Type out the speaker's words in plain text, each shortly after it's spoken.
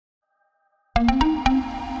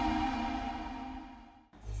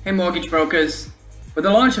Hey mortgage brokers! With the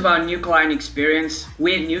launch of our new client experience,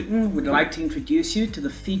 we at Newton would like to introduce you to the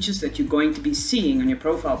features that you're going to be seeing on your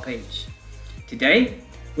profile page. Today,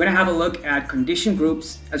 we're going to have a look at condition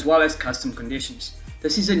groups as well as custom conditions.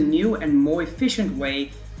 This is a new and more efficient way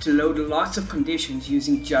to load lots of conditions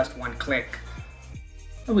using just one click.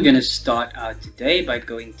 We're going to start out today by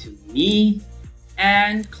going to Me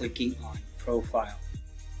and clicking on Profile.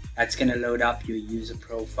 That's going to load up your user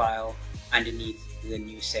profile underneath the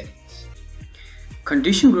new settings.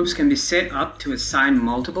 Condition groups can be set up to assign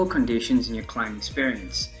multiple conditions in your client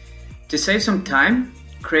experience. To save some time,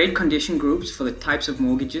 create condition groups for the types of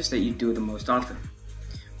mortgages that you do the most often.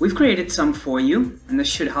 We've created some for you, and this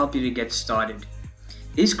should help you to get started.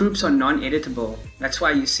 These groups are non-editable, that's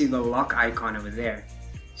why you see the lock icon over there.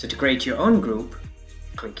 So to create your own group,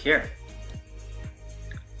 click here.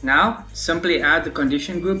 Now, simply add the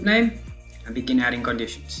condition group name and begin adding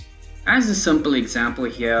conditions. As a simple example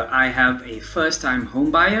here, I have a first-time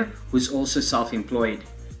homebuyer who's also self-employed.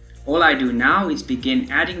 All I do now is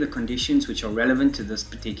begin adding the conditions which are relevant to this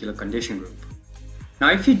particular condition group. Now,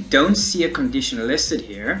 if you don't see a condition listed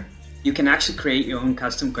here, you can actually create your own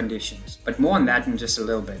custom conditions, but more on that in just a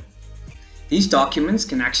little bit. These documents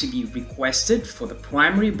can actually be requested for the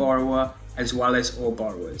primary borrower as well as all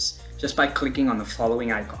borrowers, just by clicking on the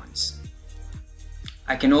following icons.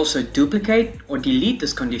 I can also duplicate or delete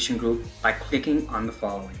this condition group by clicking on the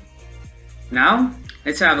following. Now,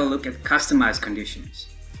 let's have a look at customized conditions.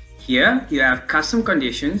 Here, you have custom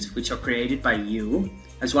conditions which are created by you,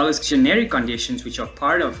 as well as generic conditions which are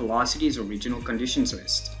part of Velocity's original conditions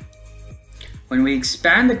list. When we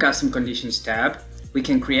expand the custom conditions tab, we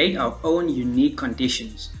can create our own unique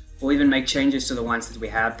conditions or even make changes to the ones that we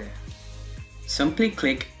have there. Simply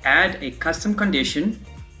click Add a Custom Condition,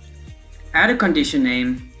 add a condition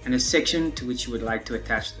name and a section to which you would like to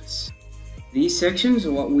attach this. These sections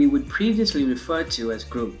are what we would previously refer to as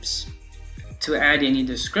groups. To add any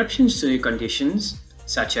descriptions to your conditions,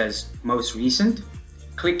 such as most recent,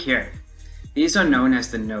 click here. These are known as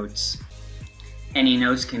the notes. Any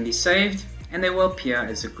notes can be saved and they will appear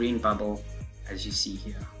as a green bubble as you see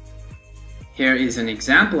here. Here is an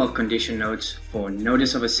example of condition notes for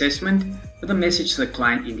notice of assessment with a message to the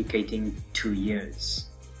client indicating 2 years.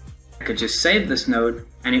 I could just save this note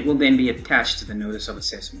and it will then be attached to the notice of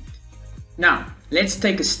assessment. Now, let's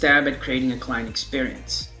take a stab at creating a client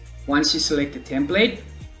experience. Once you select a template,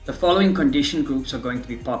 the following condition groups are going to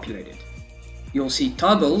be populated. You'll see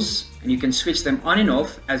toggles and you can switch them on and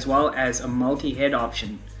off, as well as a multi-head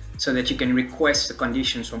option so that you can request the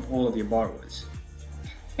conditions from all of your borrowers.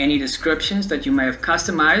 Any descriptions that you may have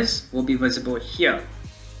customized will be visible here.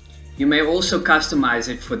 You may also customize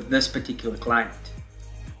it for this particular client.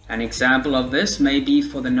 An example of this may be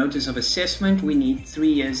for the notice of assessment, we need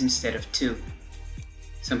 3 years instead of 2.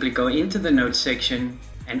 Simply go into the notes section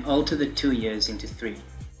and alter the 2 years into 3.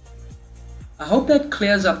 I hope that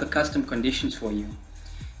clears up the custom conditions for you.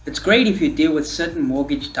 It's great if you deal with certain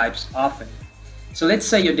mortgage types often. So let's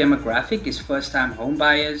say your demographic is first-time home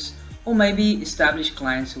buyers or maybe established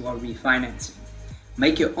clients who are refinancing.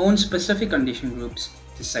 Make your own specific condition groups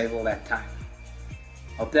to save all that time.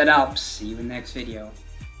 Hope that helps. See you in the next video.